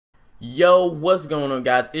Yo, what's going on,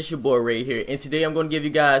 guys? It's your boy Ray here, and today I'm going to give you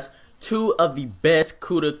guys two of the best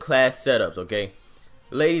KUDA class setups, okay?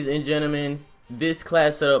 Ladies and gentlemen, this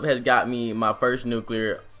class setup has got me my first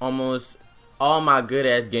nuclear, almost all my good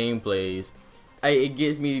ass gameplays. It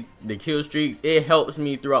gives me the kill streaks. It helps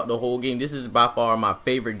me throughout the whole game. This is by far my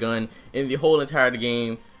favorite gun in the whole entire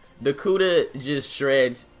game. The KUDA just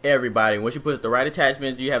shreds everybody. Once you put the right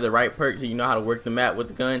attachments, you have the right perks, and you know how to work the map with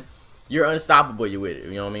the gun, you're unstoppable with it,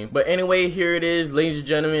 you know what I mean? But anyway, here it is, ladies and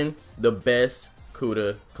gentlemen, the best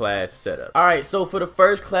KUDA class setup. Alright, so for the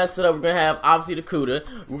first class setup, we're going to have, obviously, the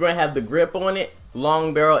KUDA. We're going to have the grip on it,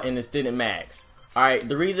 long barrel, and extended mags. Alright,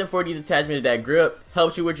 the reason for these attachments is that grip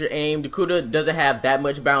helps you with your aim. The KUDA doesn't have that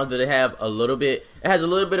much bounce, does it have a little bit? It has a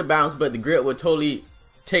little bit of bounce, but the grip would totally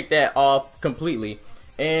take that off completely.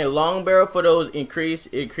 And long barrel, for those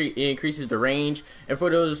increases the range, and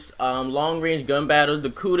for those long range gun battles,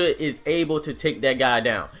 the KUDA is able to take that guy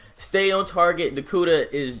down. Stay on target. The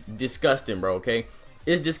KUDA is disgusting, bro. Okay,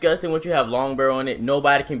 it's disgusting once you have long barrel on it.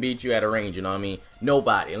 Nobody can beat you at a range. You know what I mean?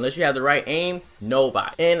 Nobody, unless you have the right aim.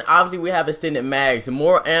 Nobody. And obviously we have extended mags.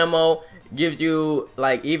 More ammo gives you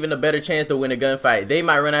like even a better chance to win a gunfight. They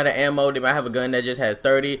might run out of ammo. They might have a gun that just has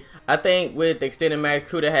 30. I think with extended mag,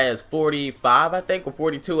 KUDA has 45, I think, or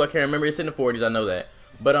 42. I can't remember. It's in the 40s. I know that.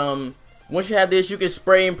 But once you have this, you can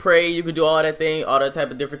spray and pray. You can do all that thing, all that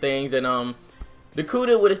type of different things. And the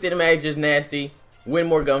KUDA with extended mag is just nasty. Win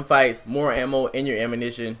more gunfights, more ammo in your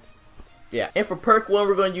ammunition. Yeah. And for perk 1,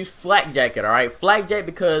 we're going to use flak jacket. All right, flak jacket,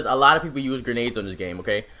 because a lot of people use grenades on this game.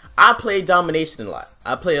 Okay, I play domination a lot.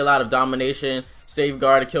 I play a lot of domination,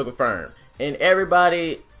 safeguard, and kill confirm. And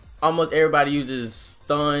almost everybody uses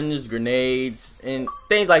stuns, grenades, and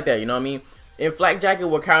things like that, you know what I mean? And flak jacket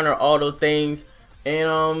will counter all those things.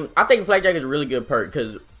 And I think flak jacket is a really good perk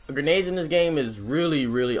because grenades in this game is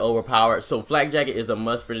really overpowered. So flak jacket is a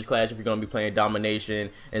must for this class if you're gonna be playing domination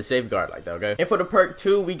and safeguard like that, okay? And for the perk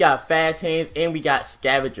 2, we got fast hands and we got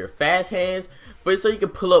scavenger. Fast hands, but so you can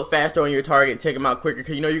pull up faster on your target, take them out quicker,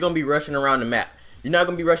 because you know you're gonna be rushing around the map. You're not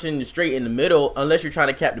gonna be rushing straight in the middle unless you're trying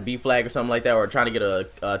to cap the B flag or something like that, or trying to get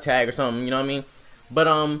a tag or something, you know what I mean? But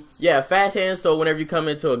yeah, fast hands, so whenever you come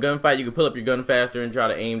into a gunfight, you can pull up your gun faster and try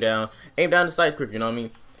to aim down the sights quicker, you know what I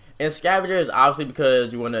mean? And scavenger is obviously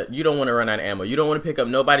because you don't want to run out of ammo. You don't want to pick up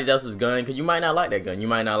nobody else's gun because you might not like that gun. You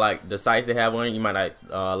might not like the sights they have on it. You might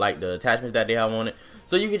not like the attachments that they have on it.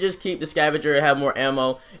 So you can just keep the scavenger and have more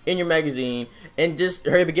ammo in your magazine and just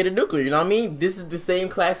hurry up and get a nuclear, you know what I mean? This is the same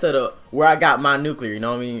class setup where I got my nuclear, you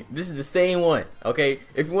know what I mean? This is the same one, okay?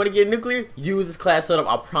 If you want to get a nuclear, use this class setup,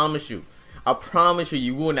 I promise you. I promise you,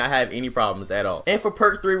 you will not have any problems at all. And for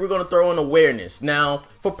perk 3, we're going to throw in awareness. Now,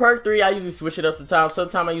 for perk 3, I usually switch it up sometimes.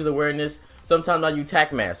 Sometimes I use awareness. Sometimes I use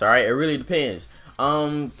tac mask, alright? It really depends.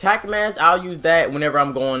 Tac mask, I'll use that whenever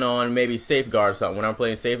I'm going on maybe safeguard or something. When I'm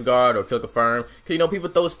playing safeguard or kill confirm. Because, you know, people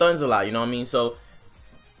throw stuns a lot, you know what I mean? So,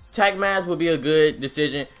 tac mask would be a good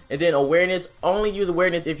decision. And then awareness, only use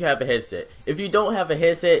awareness if you have a headset. If you don't have a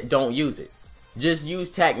headset, don't use it. Just use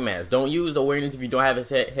tac mask. Don't use awareness if you don't have a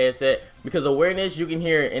headset, because awareness, you can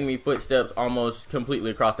hear enemy footsteps almost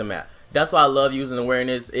completely across the map. That's why I love using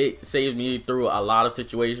awareness. It saves me through a lot of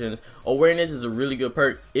situations. Awareness is a really good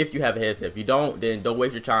perk if you have a headset. If you don't, then don't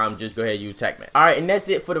waste your time. Just go ahead and use tac mask. Alright, and that's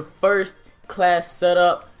it for the first class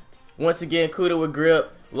setup. Once again, KUDA with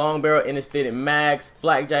grip, long barrel, and extended mags,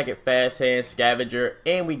 flak jacket, fast hand, scavenger,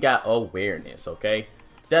 and we got awareness, okay?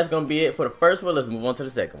 That's going to be it for the first one. Let's move on to the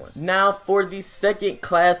second one. Now, for the second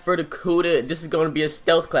class for the KUDA, this is going to be a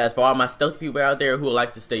stealth class for all my stealthy people out there who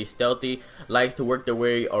likes to stay stealthy, likes to work their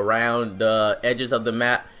way around the edges of the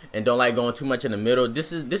map, and don't like going too much in the middle.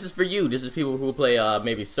 This is for you. This is people who play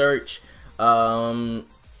maybe search, dom,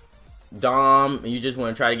 and you just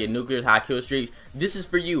want to try to get nuclears, high kill streaks. This is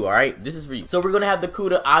for you, alright? This is for you. So we're going to have the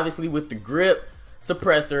KUDA, obviously, with the grip,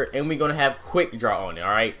 suppressor, and we're going to have quick draw on it,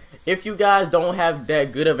 alright? If you guys don't have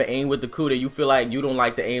that good of an aim with the KUDA, you feel like you don't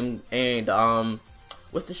like the aim, and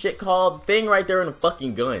what's the shit called? Thing right there in the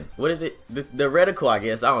fucking gun. What is it? The reticle, I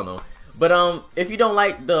guess. I don't know. But if you don't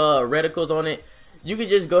like the reticles on it, you can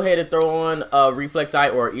just go ahead and throw on a reflex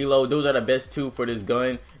sight or ELO. Those are the best two for this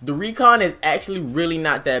gun. The recon is actually really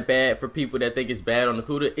not that bad for people that think it's bad on the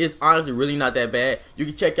KUDA. It's honestly really not that bad. You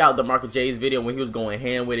can check out the RayJay's video when he was going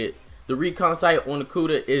hand with it. The recon sight on the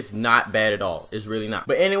KUDA is not bad at all. It's really not.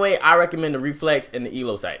 But anyway, I recommend the reflex and the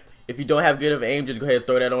ELO sight. If you don't have good of aim, just go ahead and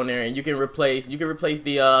throw that on there, and you can replace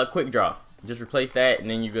the quick draw. Just replace that, and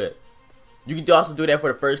then you're good. You can also do that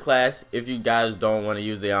for the first class if you guys don't want to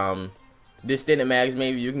use the extended mags.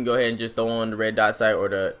 Maybe you can go ahead and just throw on the red dot sight or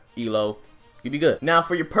the ELO. You'll be good. Now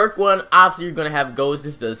for your perk 1, obviously you're gonna have ghosts.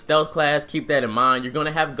 This is a stealth class. Keep that in mind. You're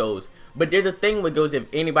gonna have ghosts. But there's a thing with ghosts if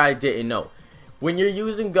anybody didn't know. When you're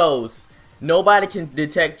using ghosts, nobody can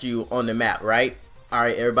detect you on the map, right?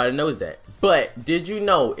 Alright, everybody knows that. But did you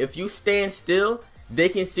know if you stand still, they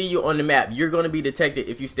can see you on the map. You're going to be detected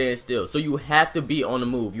if you stand still. So you have to be on the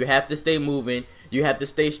move. You have to stay moving. You have to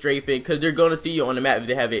stay strafing because they're going to see you on the map. If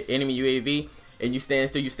they have an enemy UAV and you stand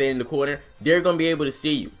still, you stand in the corner, they're going to be able to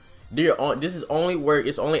see you. This is only work.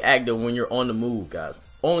 It's only active when you're on the move, guys.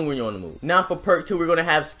 Only when you're on the move. Now for perk 2, we're going to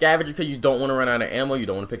have Scavenger because you don't want to run out of ammo. You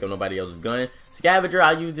don't want to pick up nobody else's gun. Scavenger,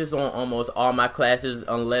 I use this on almost all my classes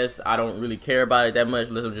unless I don't really care about it that much.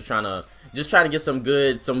 Unless I'm just trying to get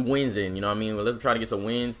some wins in, you know what I mean? Unless I'm trying to get some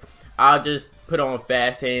wins, I'll just put on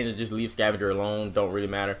fast hands and just leave Scavenger alone. Don't really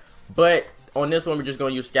matter. But on this one, we're just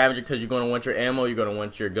going to use Scavenger because you're going to want your ammo. You're going to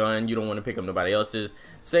want your gun. You don't want to pick up nobody else's.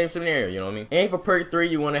 Same scenario, you know what I mean? And for perk 3,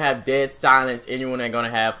 you want to have dead silence, and you're going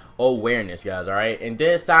to have awareness, guys, alright? And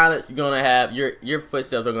dead silence, you're going to have your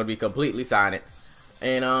footsteps are going to be completely silent.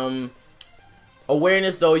 And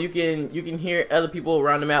awareness, though, you can hear other people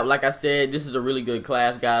around the map. Like I said, this is a really good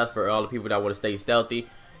class, guys, for all the people that want to stay stealthy.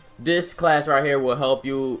 This class right here will help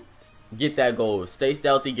you get that goal. Stay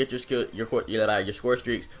stealthy, get your score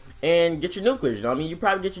streaks, and get your nuclears. You know what I mean? You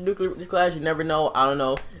probably get your nuclear with this class. You never know. I don't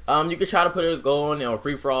know. You could try to put a goal on,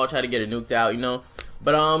 free for all, try to get it nuked out, you know.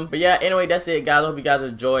 But yeah, anyway, that's it, guys. I hope you guys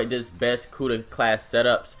enjoyed this best KUDA class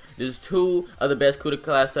setups. This is 2 of the best KUDA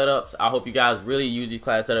class setups. I hope you guys really use these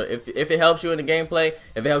class setups. If it helps you in the gameplay,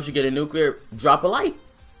 if it helps you get a nuclear, drop a like,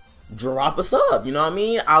 drop a sub. You know what I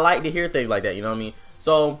mean? I like to hear things like that. You know what I mean?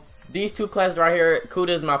 So these 2 classes right here, KUDA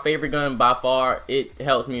is my favorite gun by far. It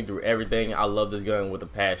helps me through everything. I love this gun with a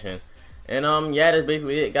passion. And yeah, that's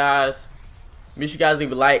basically it, guys. Make sure you guys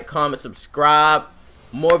leave a like, comment, subscribe.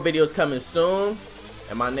 More videos coming soon.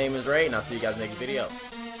 And my name is Ray, and I'll see you guys next video.